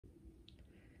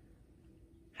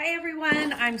Hi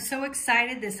everyone, I'm so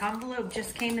excited. This envelope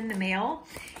just came in the mail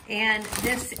and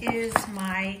this is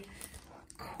my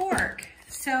cork.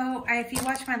 So if you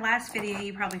watched my last video,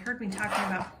 you probably heard me talking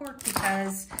about cork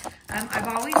because I've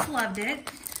always loved it.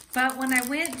 But when I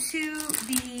went to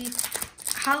the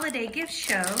holiday gift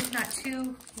show not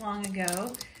too long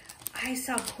ago, I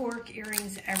saw cork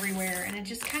earrings everywhere and it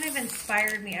just kind of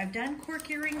inspired me. I've done cork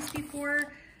earrings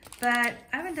before, but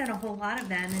I haven't done a whole lot of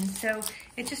them. And so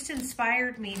it just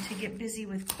inspired me to get busy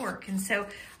with cork. And so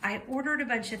I ordered a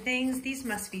bunch of things. These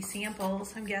must be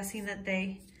samples. I'm guessing that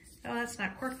oh, that's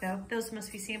not cork though. Those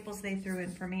must be samples they threw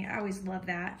in for me. I always love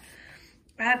that.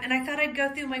 And I thought I'd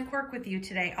go through my cork with you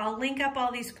today. I'll link up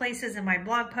all these places in my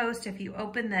blog post. If you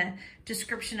open the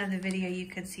description of the video, you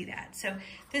can see that. So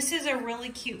this is a really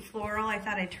cute floral. I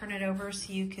thought I'd turn it over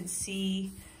so you could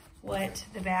see what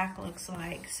the back looks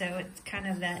like. So it's kind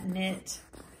of that knit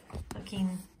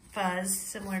looking fuzz,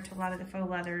 similar to a lot of the faux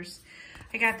leathers.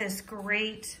 I got this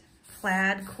great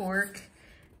plaid cork.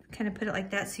 Kind of put it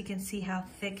like that so you can see how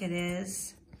thick it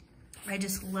is. I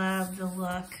just love the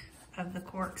look of the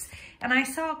corks. And I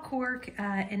saw cork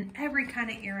in every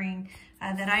kind of earring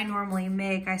that I normally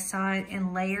make. I saw it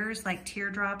in layers, like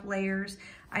teardrop layers.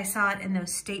 I saw it in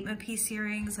those statement piece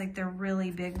earrings, like the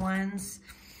really big ones.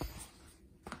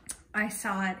 I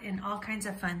saw it in all kinds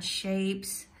of fun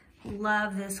shapes.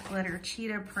 Love this glitter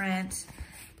cheetah print.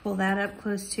 Pull that up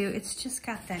close too. It's just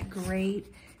got that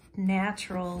great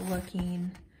natural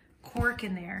looking cork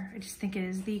in there. I just think it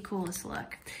is the coolest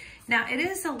look. Now it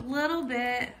is a little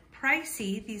bit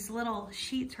pricey. These little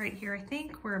sheets right here, I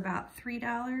think were about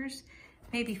 $3,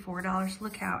 maybe $4.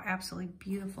 Look how absolutely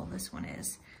beautiful this one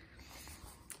is.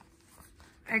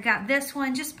 I got this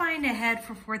one just buying ahead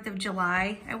for 4th of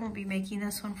July. I won't be making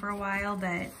this one for a while,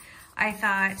 but I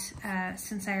thought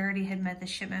since I already had met the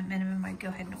shipment minimum, I'd go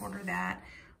ahead and order that.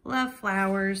 Love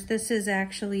flowers. This is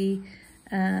actually,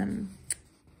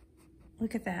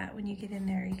 look at that. When you get in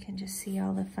there, you can just see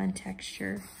all the fun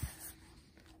texture.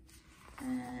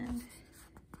 And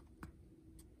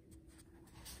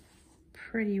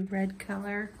pretty red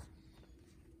color.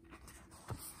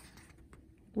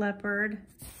 Leopard.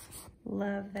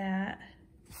 Love that.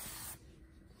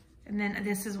 And then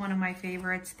this is one of my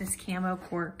favorites, this camo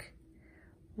cork.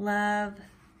 Love,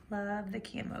 love the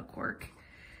camo cork.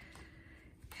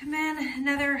 And then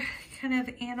another kind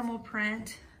of animal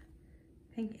print.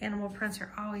 I think animal prints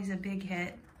are always a big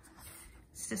hit.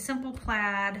 It's a simple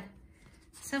plaid,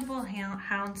 simple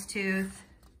houndstooth.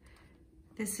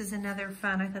 This is another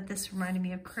fun. I thought this reminded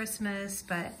me of Christmas,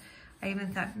 but I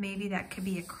even thought maybe that could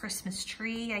be a Christmas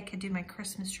tree. I could do my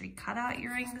Christmas tree cutout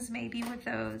earrings maybe with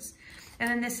those. And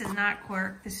then this is not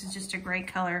cork. This is just a great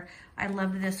color. I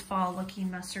love this fall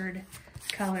looking mustard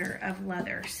color of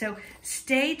leather. So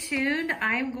stay tuned.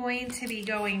 I'm going to be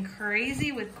going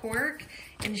crazy with cork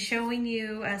and showing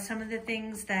you some of the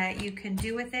things that you can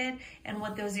do with it and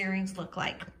what those earrings look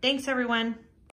like. Thanks everyone.